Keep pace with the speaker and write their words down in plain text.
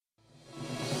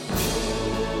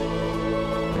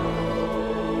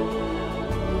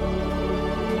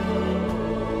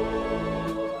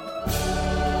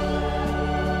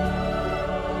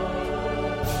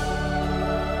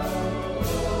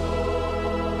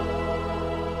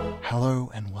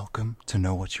Hello and welcome to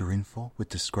Know What You're In For with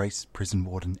disgraced prison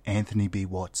warden Anthony B.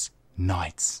 Watts,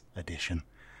 Nights Edition.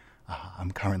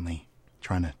 I'm currently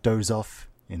trying to doze off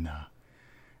in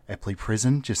Epley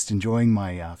Prison, just enjoying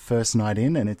my first night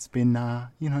in, and it's been,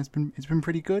 it's been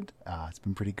pretty good. It's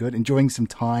been pretty good. Enjoying some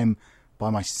time by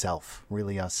myself,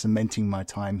 really cementing my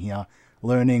time here,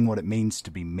 learning what it means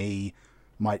to be me.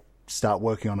 Might start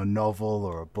working on a novel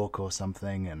or a book or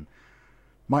something, and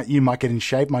you might get in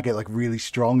shape, might get like really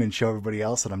strong and show everybody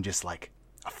else that I'm just like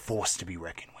a force to be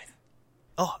reckoned with.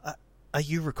 Oh, are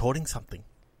you recording something?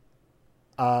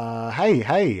 Hey.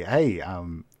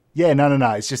 Yeah,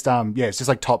 no. It's just, it's just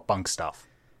like top bunk stuff.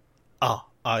 Oh,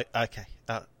 okay.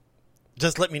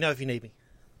 Just let me know if you need me.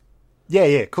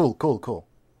 Yeah. Cool.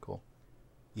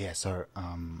 Yeah, so,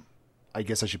 I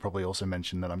guess I should probably also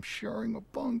mention that I'm sharing a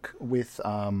bunk with,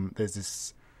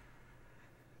 there's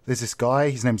this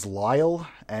guy, his name's Lyle,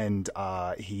 and,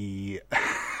 he's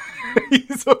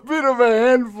a bit of a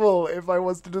handful, if I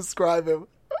was to describe him.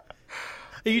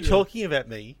 Are you talking about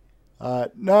me?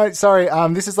 No, sorry,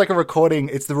 this is like a recording,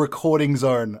 it's the recording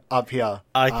zone up here.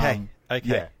 Okay.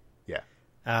 Yeah.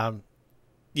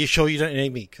 You sure you don't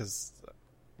need me? Because,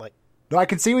 No, I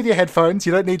can see with your headphones,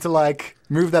 you don't need to,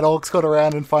 move that aux cord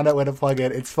around and find out where to plug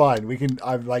it. It's fine,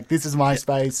 this is my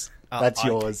space, that's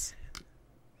yours.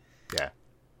 Yeah.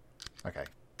 Okay.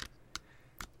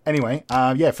 Anyway,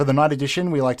 for the night edition,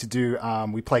 we like to do,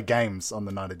 we play games on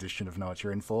the night edition of Know What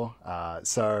You're In For.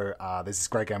 So there's this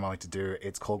great game I like to do.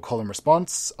 It's called Call and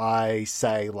Response. I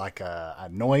say a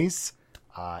noise,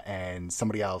 and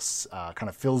somebody else kind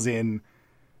of fills in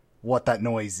what that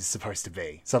noise is supposed to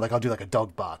be. So I'll do a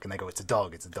dog bark, and they go, it's a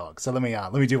dog. So let me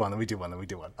do one.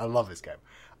 I love this game.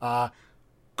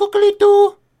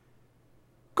 Cockly-doo,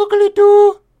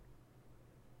 Kuka.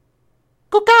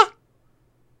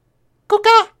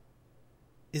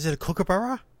 is it a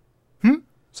kookaburra?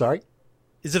 Sorry?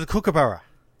 Is it a kookaburra?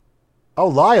 Oh,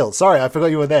 Lyle. Sorry, I forgot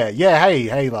you were there. Yeah,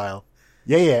 hey, Lyle.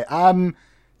 Yeah.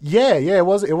 It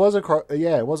was a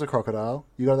crocodile.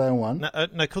 You got that in one?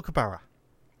 No, kookaburra.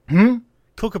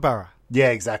 Kookaburra. Yeah,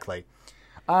 exactly.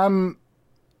 Fine.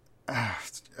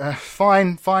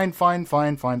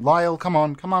 Lyle, come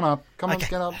on up. Come on, Okay.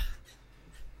 get up.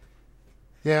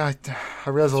 Yeah, I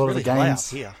realize a lot of the really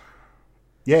games. high up here.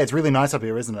 Yeah, it's really nice up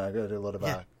here, isn't it? I got a lot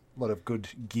of good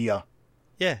gear.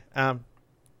 Yeah.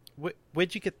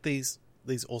 Where'd you get these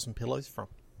awesome pillows from?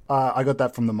 I got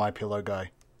that from the MyPillow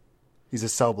guy. He's a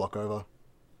cell block over.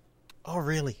 Oh,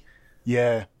 really?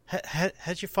 Yeah.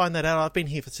 How'd you find that out? I've been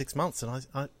here for 6 months, and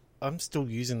I'm still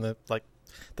using the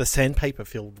sandpaper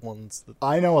filled ones.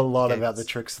 I know a lot about the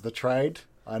tricks of the trade.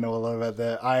 I know a lot about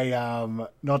that.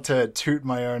 Not to toot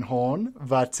my own horn,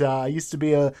 but I used to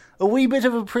be a wee bit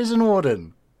of a prison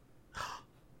warden.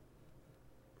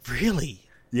 Really?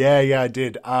 Yeah, I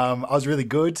did. I was really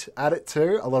good at it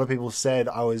too. A lot of people said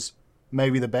I was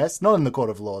maybe the best. Not in the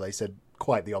court of law. They said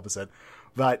quite the opposite.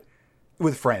 But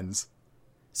with friends.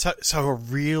 So a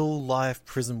real life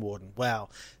prison warden. Wow.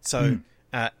 So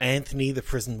Anthony the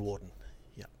prison warden.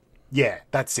 Yeah. Yeah,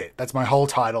 that's it. That's my whole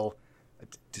title.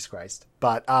 Disgraced.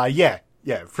 But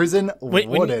prison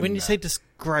warden. When you say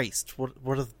disgraced,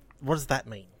 what does that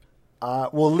mean?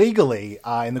 Well, legally,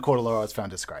 in the court of law, I was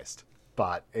found disgraced.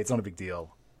 But it's not a big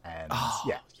deal. And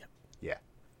yeah.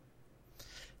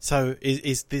 So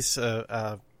is this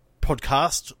a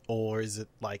podcast, or is it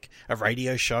like a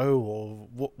radio show, or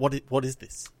what is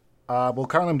this? Well,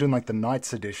 currently I'm doing the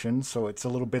Nights edition, so it's a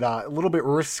little bit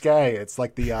risque. It's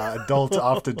like the adult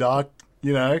after dark,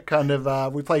 kind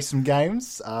of. We play some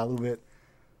games, a little bit,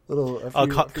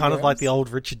 kind of like the old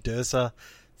Richard Durser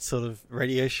sort of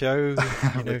radio show,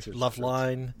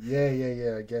 Loveline.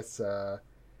 Yeah. I guess.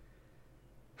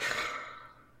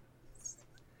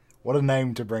 What a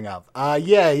name to bring up.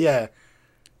 Yeah.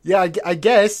 I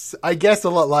guess a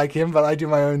lot like him, but I do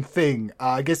my own thing.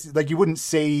 I guess you wouldn't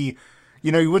see,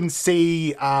 you wouldn't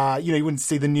see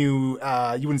the new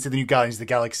Guardians of the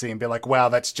Galaxy and be like, wow,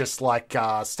 that's just like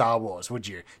Star Wars, would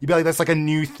you? You'd be like, that's like a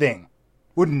new thing,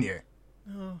 wouldn't you?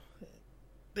 Oh,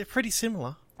 they're pretty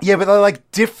similar. Yeah, but they're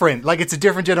different. It's a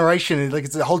different generation.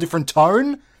 It's a whole different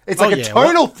tone. It's a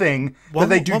tonal thing that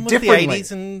they do differently. One was the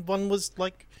 80s and one was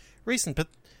recent, but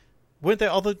weren't there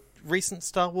other recent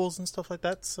Star Wars and stuff like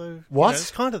that? So what?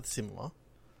 It's kind of similar.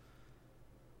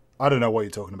 I don't know what you're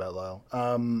talking about, Lyle.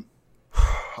 I'm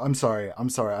sorry.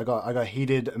 I got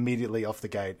heated immediately off the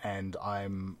gate, and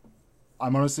I'm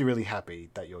honestly really happy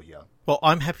that you're here. Well,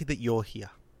 I'm happy that you're here.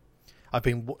 I've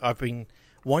been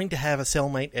wanting to have a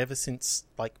cellmate ever since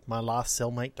my last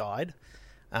cellmate died.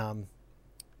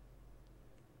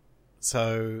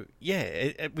 So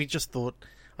yeah, I just thought,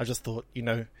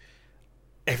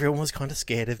 everyone was kind of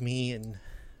scared of me, and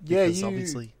Yeah,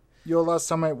 obviously your last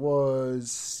cellmate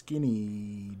was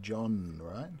Skinny John,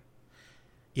 right?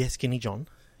 yeah, Skinny John.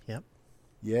 Yep.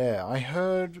 Yeah, I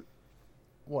heard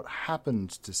what happened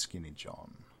to Skinny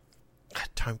John. I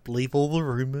don't believe all the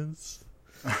rumors.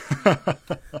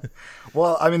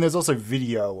 Well, I mean, there's also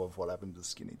video of what happened to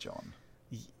Skinny John.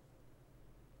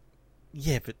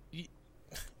 Yeah, but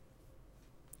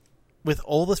with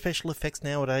all the special effects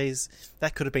nowadays,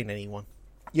 that could have been anyone.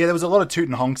 Yeah, there was a lot of toot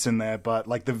and honks in there, but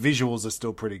like the visuals are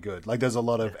still pretty good. Like there's a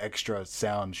lot of extra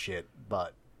sound shit,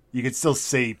 but you could still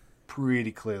see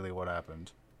pretty clearly what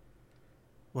happened.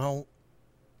 Well,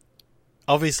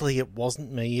 obviously it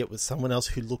wasn't me. It was someone else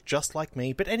who looked just like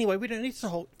me. But anyway, we don't need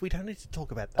to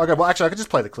talk about that. Okay, well, actually, I could just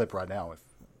play the clip right now.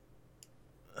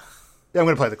 Yeah, I'm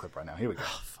going to play the clip right now. Here we go.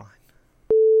 Oh, fine.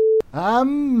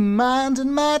 I'm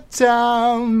minding my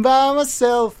time by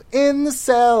myself in the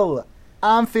cell.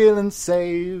 I'm feeling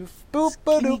safe. Boop,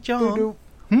 Skinny John.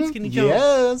 Skinny John.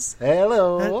 Yes.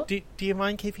 Hello. Do you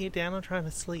mind keeping it down? I'm trying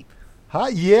to sleep. Huh?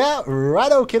 Yeah.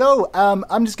 Righto, kiddo.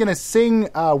 I'm just gonna sing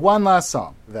one last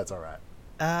song. If that's all right.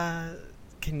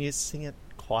 Can you sing it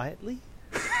quietly?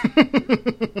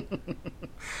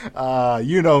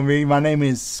 You know me. My name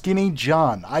is Skinny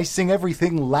John. I sing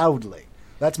everything loudly.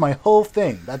 That's my whole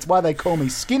thing. That's why they call me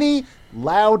Skinny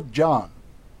Loud John.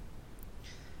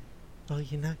 Well,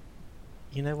 you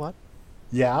know what?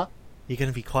 Yeah? You're going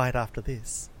to be quiet after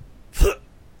this. Oh,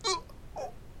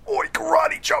 he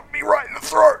karate chopped me right in the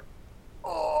throat.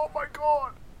 Oh, my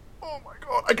God. Oh, my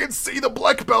God. I can see the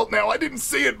black belt now. I didn't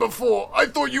see it before. I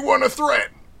thought you weren't a threat.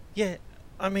 Yeah,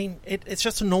 I mean, it's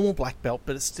just a normal black belt,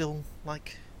 but it's still,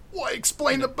 like... Why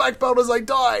explain the black belt as I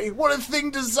die? What a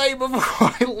thing to say before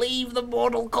I leave the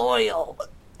mortal coil.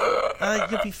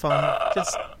 You'll be fine.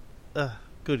 Just...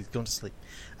 good, he's gone to sleep.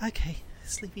 Okay,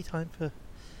 sleepy time for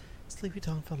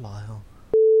Lyle.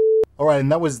 Alright, and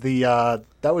that was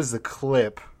the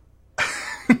clip.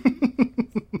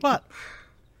 What?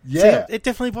 Yeah. See, it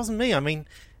definitely wasn't me. I mean,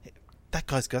 that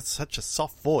guy's got such a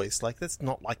soft voice. Like, that's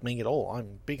not like me at all.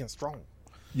 I'm big and strong.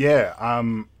 Yeah,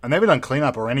 and they haven't done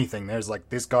cleanup or anything. There's like,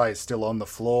 this guy is still on the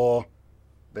floor.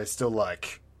 There's still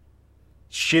like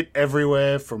shit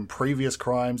everywhere from previous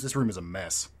crimes. This room is a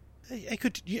mess. It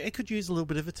could use a little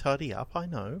bit of a tidy up, I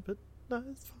know, but no,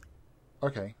 it's fine.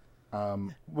 Okay.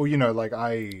 Well, you know, like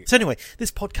So anyway, this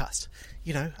podcast,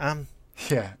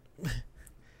 Yeah.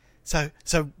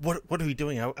 So what are we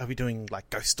doing? Are we doing like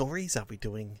ghost stories? Are we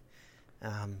doing,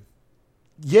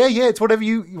 Yeah, it's whatever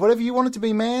you want it to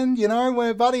be, man. You know,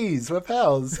 we're buddies, we're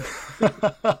pals.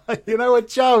 You know, we're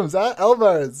chums, huh?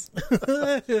 Elbows.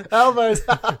 Elbows.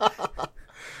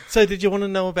 So did you want to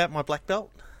know about my black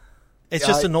belt? It's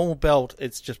just a normal belt.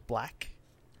 It's just black.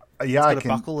 Yeah, it's got a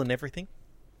buckle and everything.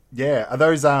 Yeah, are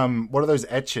those what are those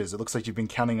etches? It looks like you've been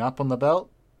counting up on the belt.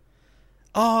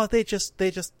 Oh, they're just the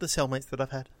cellmates that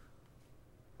I've had.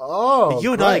 Oh,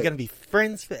 you and I are going to be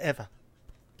friends forever.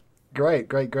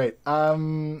 Great.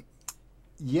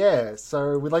 Yeah,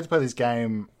 so we'd like to play this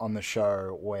game on the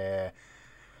show where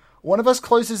one of us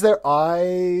closes their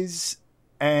eyes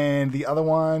and the other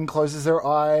one closes their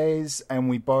eyes and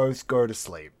we both go to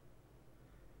sleep.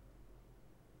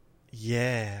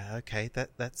 Yeah, okay.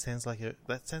 That sounds like a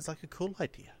cool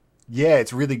idea. Yeah,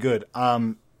 it's really good.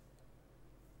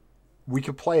 We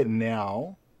could play it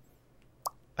now.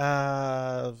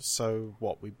 So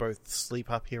what? We both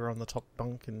sleep up here on the top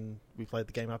bunk, and we play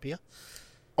the game up here.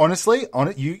 Honestly,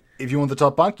 if you want the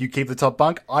top bunk, you keep the top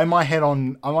bunk. I might head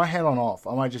on off.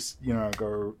 I might just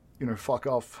go fuck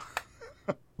off.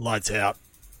 Lights out.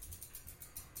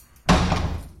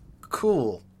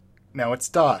 Cool. Now it's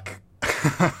dark.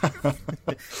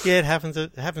 Yeah, it happens.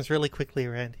 It happens really quickly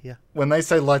around here. When they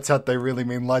say lights out, they really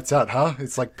mean lights out, huh?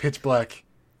 It's like pitch black.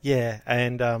 Yeah,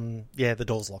 and the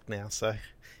door's locked now, so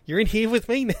you're in here with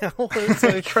me now.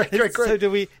 So, great. So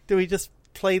do we just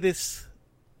play this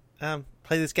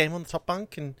game on the top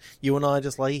bunk, and you and I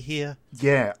just lay here?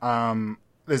 Yeah.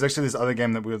 There's actually this other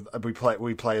game that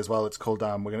we play as well. It's called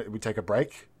we take a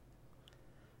break.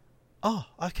 Oh,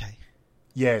 okay.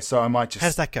 Yeah. So I might just.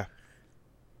 How's that go?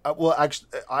 Well, actually,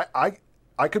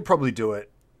 I could probably do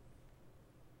it.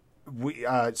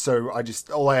 So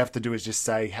all I have to do is just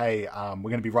say, hey, we're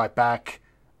going to be right back.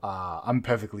 I'm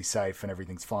perfectly safe and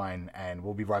everything's fine, and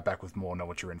we'll be right back with more Know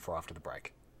What You're In For after the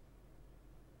break.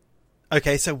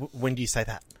 Okay, so when do you say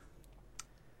that?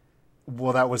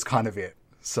 Well, that was kind of it.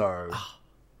 So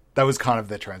that was kind of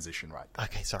the transition right there.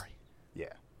 Okay, sorry.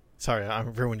 Yeah. Sorry,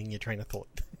 I'm ruining your train of thought.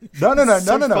 No.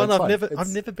 Fun. I've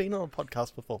never been on a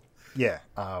podcast before. Yeah.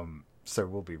 So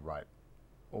we'll be right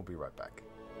back.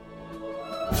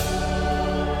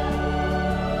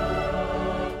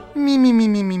 Me, me,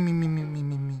 me, me, me, me, me, me, me,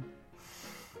 me, me.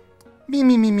 Me,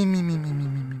 me, me, me, me, me, me, me,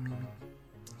 me, me,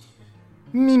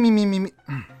 me. Me, me, me, me, me.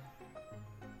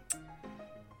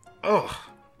 Oh.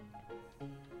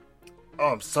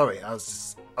 Oh, I'm sorry. I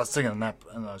was taking a nap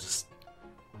and I was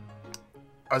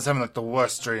having like the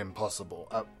worst dream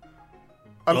possible.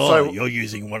 I'm sorry. You're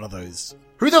using one of those.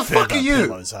 Who the fuck are you?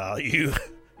 Pillows, are you?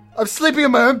 I'm sleeping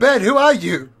in my own bed. Who are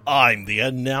you? I'm the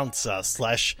announcer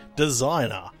 /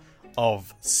 designer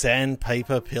of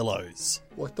Sandpaper Pillows.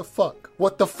 What the fuck?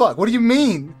 What the fuck? What do you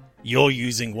mean? You're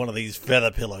using one of these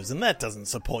feather pillows, and that doesn't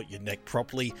support your neck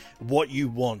properly. What you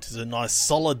want is a nice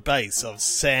solid base of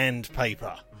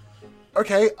sandpaper.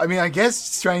 Okay, I mean, I guess,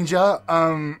 stranger.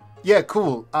 Yeah,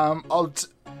 cool. I'll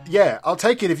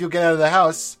take it if you'll get out of the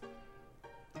house.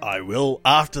 I will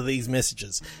after these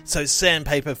messages. So,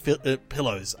 Sandpaper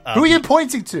Pillows. Who are you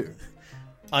pointing to?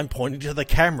 I'm pointing to the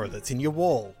camera that's in your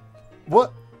wall.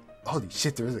 What? Holy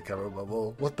shit, there is a camera on my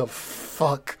wall. What the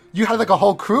fuck? You had like a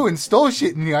whole crew install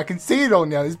shit in here. I can see it all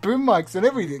now. There's boom mics and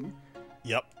everything.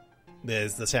 Yep.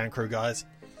 There's the sound crew guys.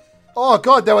 Oh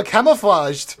god, they were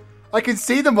camouflaged. I can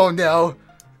see them all now.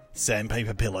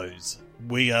 Sandpaper Pillows.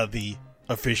 We are the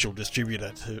official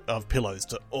distributor of pillows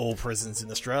to all prisons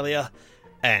in Australia,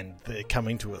 and they're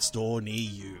coming to a store near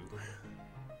you.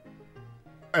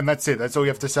 And that's it. That's all you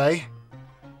have to say?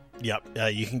 Yep.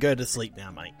 You can go to sleep now,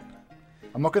 mate.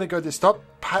 I'm not going to go to stop.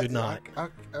 Good night.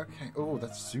 Okay. Oh,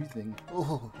 that's soothing.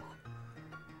 Oh.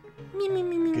 Good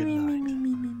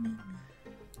night.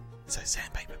 So,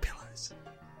 Sandpaper Pillows.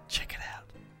 Check it out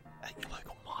at your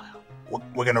local Myer.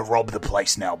 We're going to rob the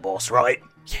place now, boss, right?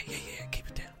 Yeah. Keep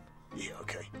it down. Yeah,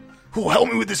 okay. Oh,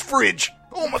 help me with this fridge.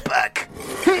 Oh, my back.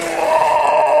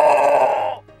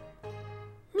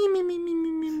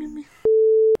 Me.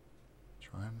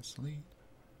 Trying to sleep.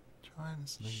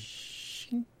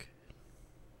 Shink.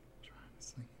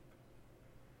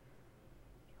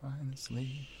 Trying to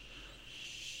sleep.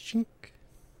 Shink.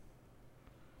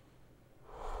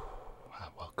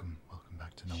 Welcome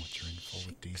back to Know What You're In For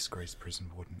with disgraced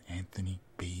prison warden Anthony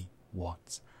B.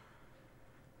 Watts.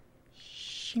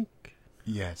 Shink.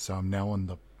 Yeah, so I'm now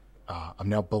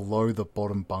below the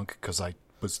bottom bunk because I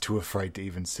was too afraid to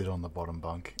even sit on the bottom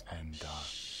bunk. And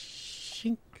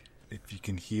Shink. if you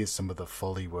can hear some of the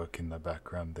Foley work in the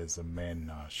background, there's a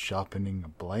man sharpening a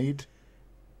blade.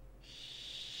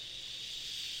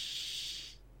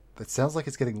 That sounds like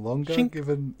it's getting longer.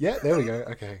 Shink. Yeah, there we go.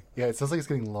 Okay, yeah, it sounds like it's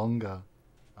getting longer,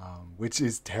 which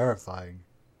is terrifying.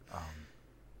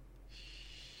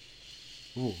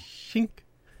 Ooh, Shink.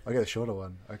 I get a shorter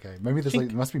one. Okay, maybe there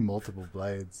must be multiple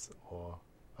blades, or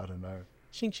I don't know.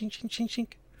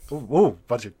 Shink. Ooh,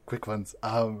 bunch of quick ones.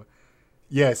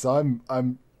 Yeah, so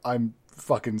I'm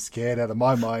fucking scared out of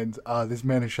my mind. This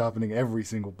man is sharpening every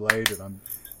single blade, and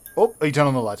oh, he turned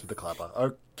on the lights with the clapper.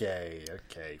 Okay,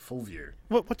 full view.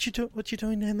 What you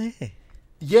doing down there?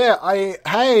 Yeah,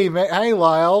 hey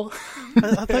Lyle.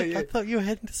 I thought you were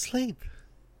heading to sleep.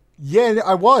 Yeah,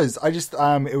 I was. I just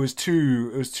it was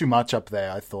too much up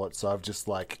there, I thought, so I've just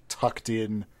like tucked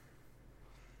in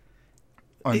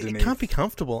underneath. It can't be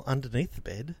comfortable underneath the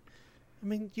bed. I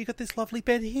mean, you got this lovely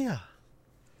bed here.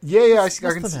 Yeah, What's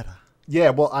the matter?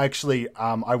 Yeah, well, actually,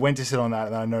 I went to sit on that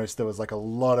and I noticed there was like a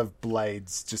lot of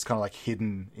blades just kind of like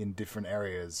hidden in different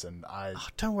areas, and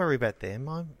don't worry about them.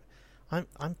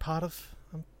 I'm part of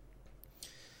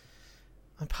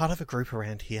a group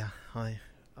around here. I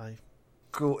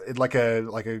cool, like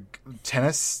a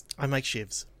tennis. I make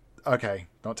shivs. Okay,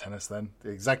 not tennis then. The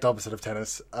exact opposite of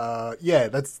tennis. Yeah,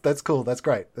 that's cool. That's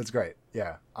great.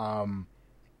 Yeah.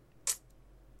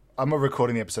 I'm not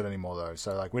recording the episode anymore though,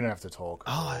 so like we don't have to talk.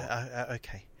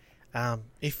 Okay.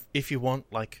 If you want,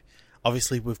 like,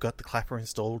 obviously we've got the clapper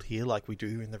installed here, like we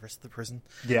do in the rest of the prison.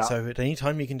 Yeah. So at any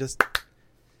time you can just.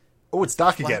 Oh, it's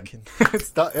dark again.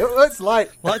 It's dark. It's light.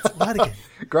 Light again.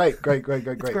 Great.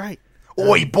 It's great.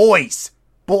 Oi, boys,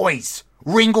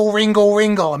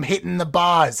 ringle. I'm hitting the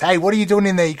bars. Hey, what are you doing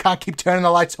in there? You can't keep turning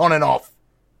the lights on and off.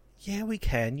 Yeah, we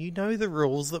can. You know the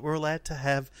rules that we're allowed to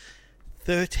have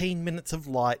 13 minutes of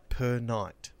light per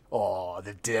night. Oh,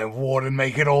 the damn warden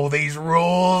making all these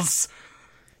rules.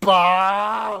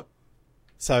 Bah!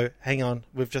 So, hang on.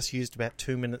 We've just used about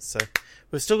 2 minutes, so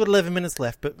we've still got 11 minutes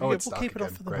left, but we'll keep it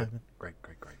off for the moment. Great.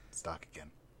 It's dark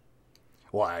again.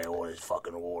 Why all this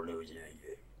fucking warden?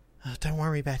 Don't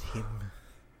worry about him.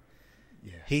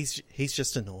 Yeah. He's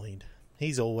just annoyed.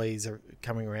 He's always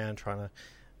coming around trying to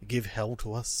give hell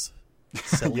to us.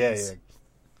 Yeah.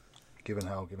 Giving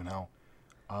hell.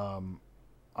 I'm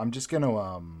just gonna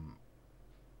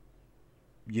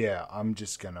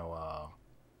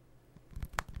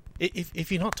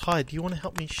If you're not tired, do you want to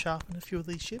help me sharpen a few of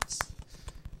these shifts?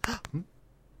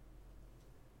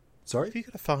 Sorry? Have you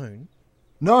got a phone?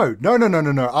 No.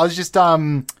 I was just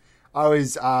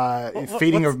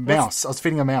feeding a mouse. I was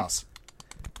feeding a mouse.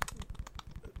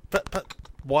 But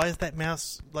why is that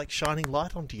mouse like shining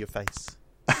light onto your face?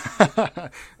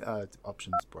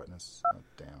 Options, brightness,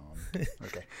 down.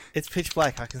 Okay. It's pitch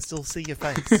black. I can still see your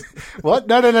face. What?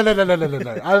 No.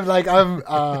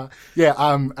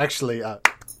 I'm actually.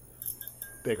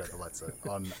 There you go. The lights are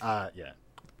on. Yeah.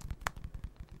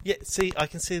 Yeah. See, I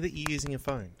can see that you're using a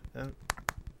phone. And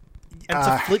it's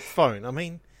a flip phone. I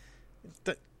mean,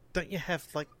 don't you have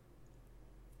like?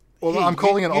 Well, I'm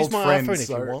calling an old friend. Use my iPhone if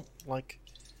you want. Like.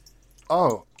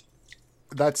 Oh,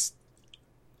 that's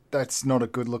not a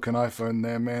good looking iPhone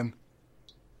there, man.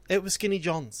 It was Skinny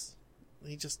John's.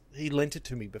 He lent it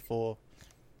to me before.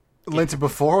 Lent it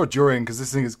before or during? Because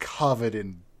this thing is covered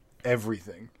in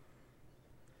everything.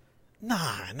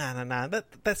 Nah.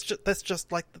 That's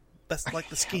just like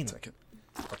the skin.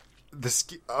 The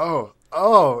skin.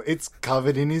 Oh, it's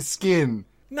covered in his skin.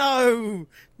 No.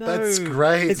 That's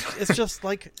great. It's just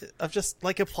like I've just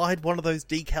like applied one of those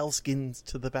decal skins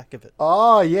to the back of it.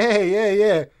 Oh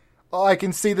yeah. Oh, I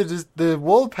can see that the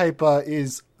wallpaper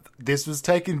is. This was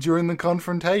taken during the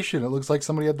confrontation. It looks like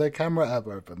somebody had their camera app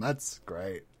open. That's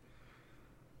great.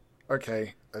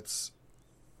 Okay, that's.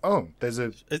 Oh, there's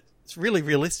a. It's really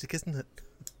realistic, isn't it?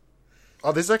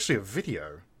 Oh, there's actually a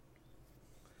video.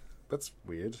 That's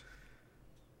weird.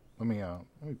 Let me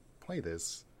play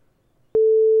this.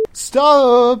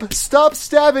 Stop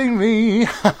stabbing me.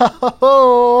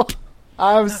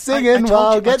 I'm singing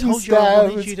while getting stabbed. I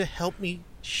wanted you to help me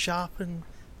sharpen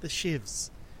the shivs.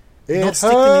 It not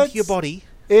stick them into your body.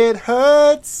 It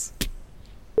hurts.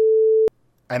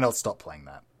 And I'll stop playing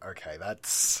that. Okay,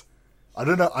 that's. I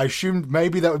don't know. I assumed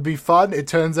maybe that would be fun. It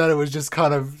turns out it was just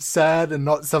kind of sad and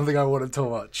not something I wanted to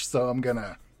watch. So I'm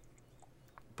gonna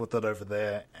put that over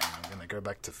there, and I'm gonna go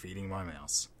back to feeding my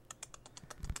mouse.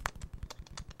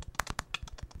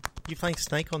 You playing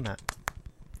Snake on that?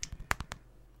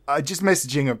 Just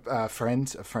messaging a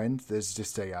friend. There's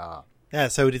just a. Yeah,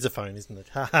 so it is a phone, isn't it?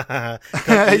 Yeah.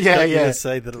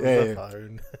 Say that it was a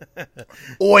phone.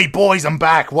 Oi, boys, I'm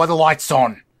back. Why are the lights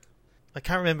on? I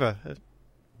can't remember.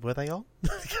 Were they on?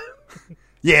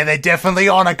 Yeah, they're definitely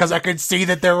on it because I can see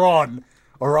that they're on.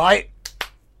 All right.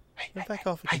 Hey,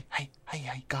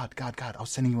 guard. I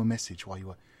was sending you a message while you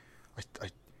were. I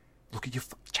look at your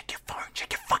check your phone.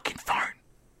 Check your fucking phone.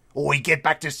 Oi, get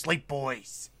back to sleep,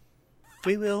 boys.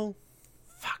 We will.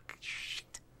 Fuck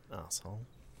shit. Asshole.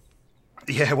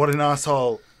 Yeah, what an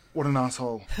asshole.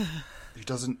 He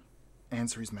doesn't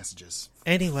answer his messages.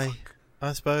 Anyway, Fuck.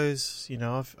 I suppose,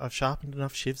 I've sharpened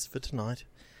enough shifts for tonight.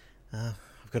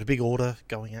 I've got a big order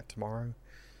going out tomorrow.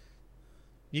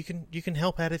 You can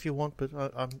help out if you want, but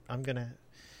I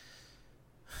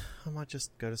might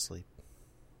just go to sleep.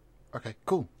 Okay,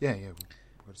 cool. Yeah. We'll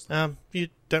go to sleep. You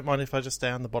don't mind if I just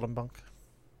stay on the bottom bunk?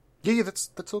 Yeah,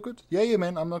 that's all good. Yeah,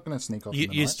 man. I'm not going to sneak off.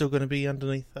 You're still going to be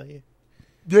underneath, are you?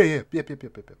 Yeah. Yep.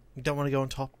 You don't want to go on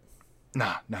top?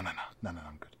 Nah. No,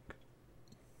 I'm good.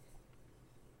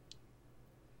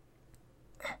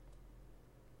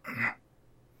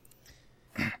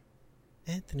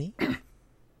 Anthony?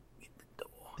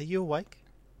 Are you awake?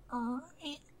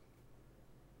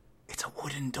 It's a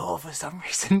wooden door for some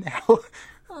reason now.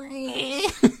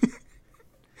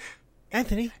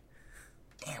 Anthony?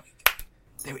 There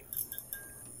we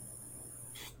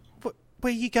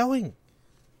Where are you going?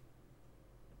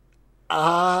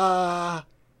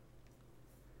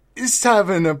 Just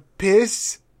having a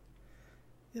piss.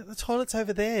 Yeah, the toilet's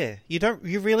over there. You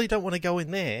really don't want to go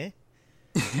in there.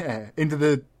 Yeah, into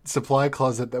the supply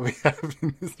closet that we have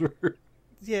in this room.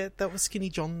 Yeah, that was Skinny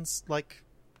John's,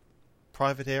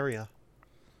 private area.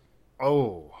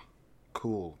 Oh,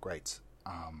 cool, great.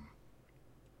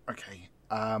 Okay.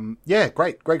 Yeah,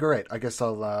 great. I guess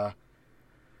I'll,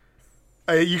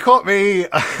 you caught me.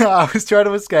 I was trying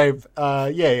to escape.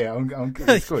 Yeah, I'm good.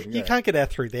 It's good. Yeah. You can't get out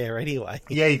through there anyway.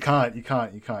 Yeah, you can't.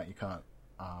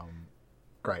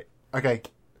 Great. Okay,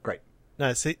 great.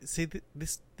 No, see,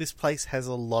 this place has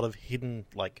a lot of hidden,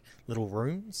 little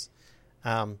rooms.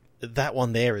 That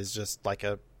one there is just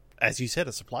as you said,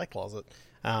 a supply closet.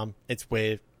 It's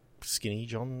where Skinny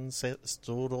John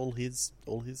stored all his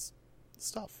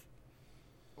stuff.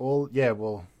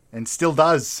 And still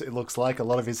does. It looks like a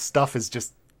lot of his stuff is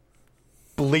just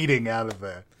bleeding out of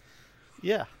there.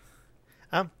 Yeah.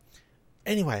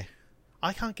 Anyway,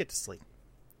 I can't get to sleep.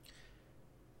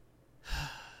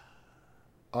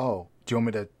 Oh, do you want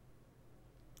me to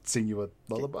sing you a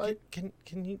lullaby? Can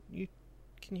you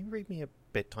read me a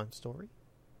bedtime story?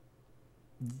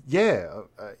 Yeah,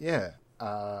 yeah.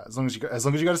 As long as you go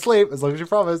to sleep, as long as you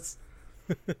promise.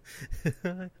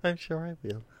 I'm sure I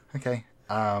will. Okay.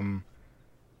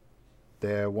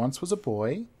 There once was a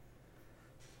boy.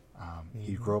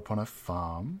 He grew up on a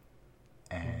farm,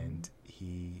 and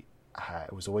he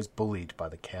was always bullied by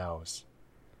the cows.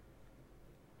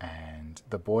 And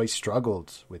the boy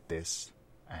struggled with this,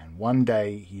 and one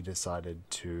day he decided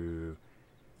to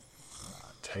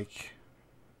take...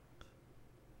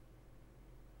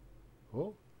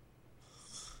 Oh.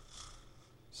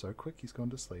 So quick, he's gone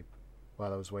to sleep.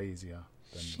 Wow, that was way easier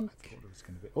than I thought it was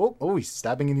going to be. Oh, he's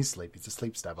stabbing in his sleep. He's a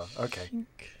sleep stabber. Okay.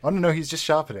 Oh, no, he's just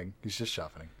sharpening.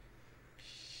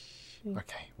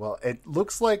 Okay, well, it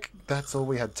looks like that's all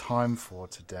we had time for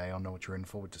today on Know What You're In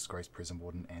For with Disgraced Prison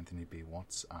Warden Anthony B.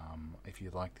 Watts. If you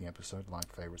liked the episode,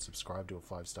 like, favorite, subscribe, do a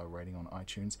 5-star rating on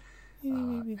iTunes.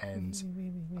 And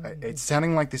it's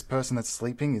sounding like this person that's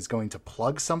sleeping is going to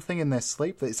plug something in their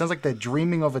sleep. It sounds like they're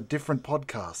dreaming of a different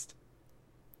podcast.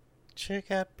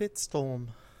 Check out Bitstorm,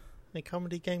 a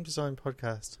comedy game design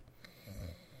podcast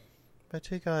by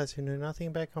two guys who know nothing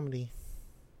about comedy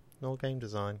nor game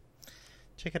design.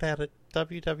 Check it out at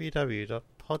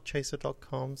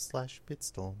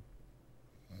www.podchaser.com/Bitstorm.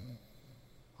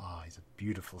 Oh, he's a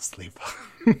beautiful sleeper.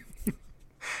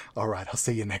 All right, I'll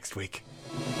see you next week.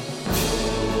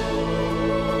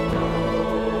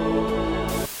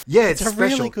 Yeah, it's a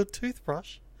special. really good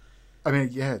toothbrush. I mean,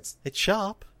 yeah, it's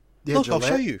sharp. Yeah, Look, Gillette.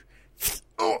 I'll show you.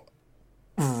 Oh,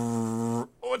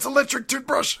 it's electric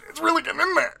toothbrush. It's really getting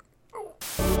in there.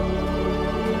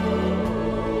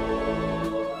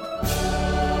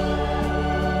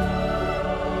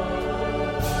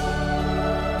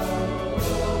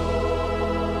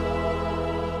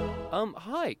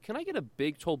 Hi, can I get a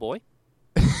big tall boy?